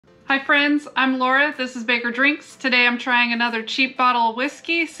Hi friends, I'm Laura. This is Baker Drinks. Today I'm trying another cheap bottle of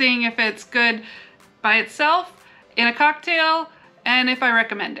whiskey, seeing if it's good by itself, in a cocktail, and if I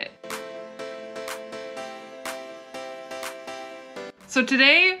recommend it. So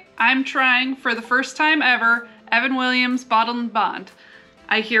today I'm trying, for the first time ever, Evan Williams Bottled & Bond.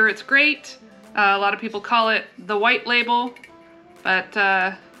 I hear it's great. A lot of people call it the white label, but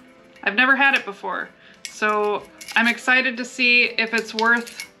I've never had it before. So I'm excited to see if it's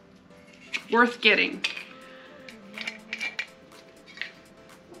worth getting.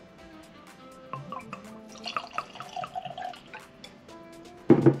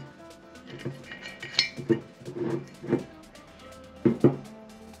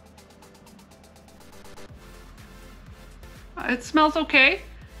 It smells okay.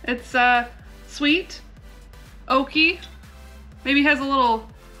 It's sweet, oaky, maybe has a little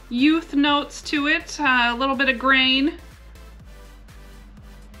youth notes to it, a little bit of grain.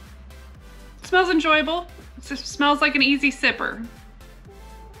 It smells enjoyable. It just smells like an easy sipper.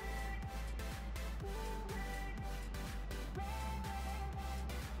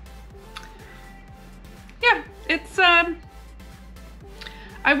 Yeah, it's I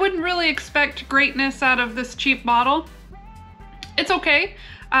wouldn't really expect greatness out of this cheap bottle. It's okay.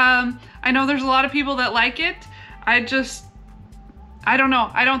 I know there's a lot of people that like it. I don't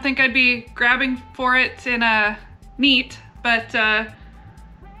know. I don't think I'd be grabbing for it in a neat, but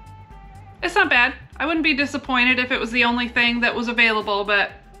it's not bad. I wouldn't be disappointed if it was the only thing that was available,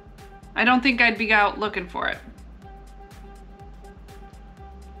 but I don't think I'd be out looking for it.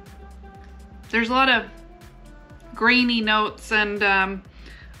 There's a lot of grainy notes and a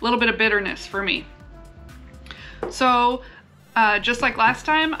little bit of bitterness for me. So just like last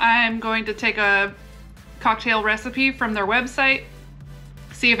time, I'm going to take a cocktail recipe from their website,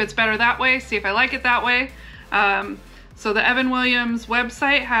 see if it's better that way, see if I like it that way. So the Evan Williams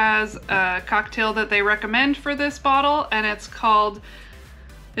website has a cocktail that they recommend for this bottle, and it's called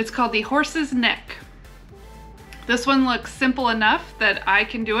the Horse's Neck. This one looks simple enough that I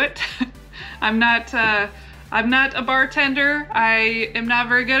can do it. I'm not a bartender. I am not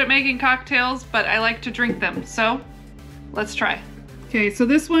very good at making cocktails, but I like to drink them, so let's try. Okay, so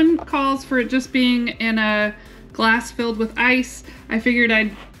this one calls for it just being in a glass filled with ice. I figured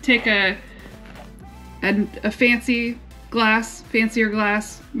I'd take a fancier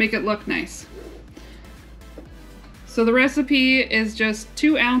glass, make it look nice. So the recipe is just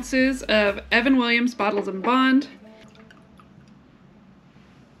 2 ounces of Evan Williams Bottled & Bond.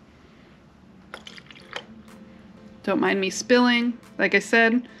 Don't mind me spilling. Like I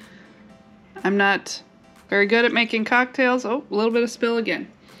said, I'm not very good at making cocktails. Oh, a little bit of spill again.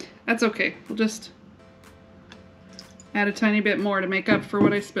 That's okay. We'll just add a tiny bit more to make up for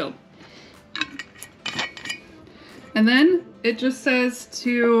what I spilled. And then it just says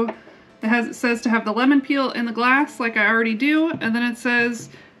it says to have the lemon peel in the glass like I already do, and then it says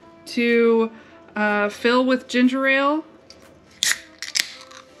to fill with ginger ale.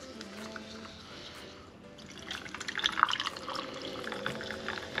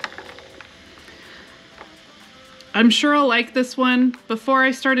 I'm sure I'll like this one. Before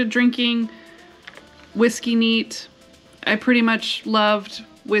I started drinking whiskey neat, I pretty much loved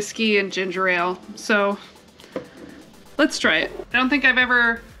whiskey and ginger ale, so let's try it. I don't think I've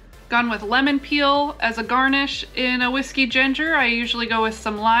ever gone with lemon peel as a garnish in a whiskey ginger. I usually go with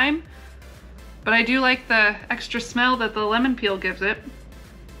some lime, but I do like the extra smell that the lemon peel gives it.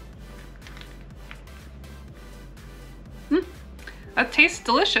 That tastes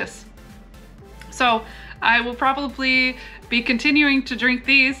delicious. So I will probably be continuing to drink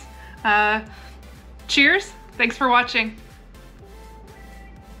these. Cheers. Thanks for watching.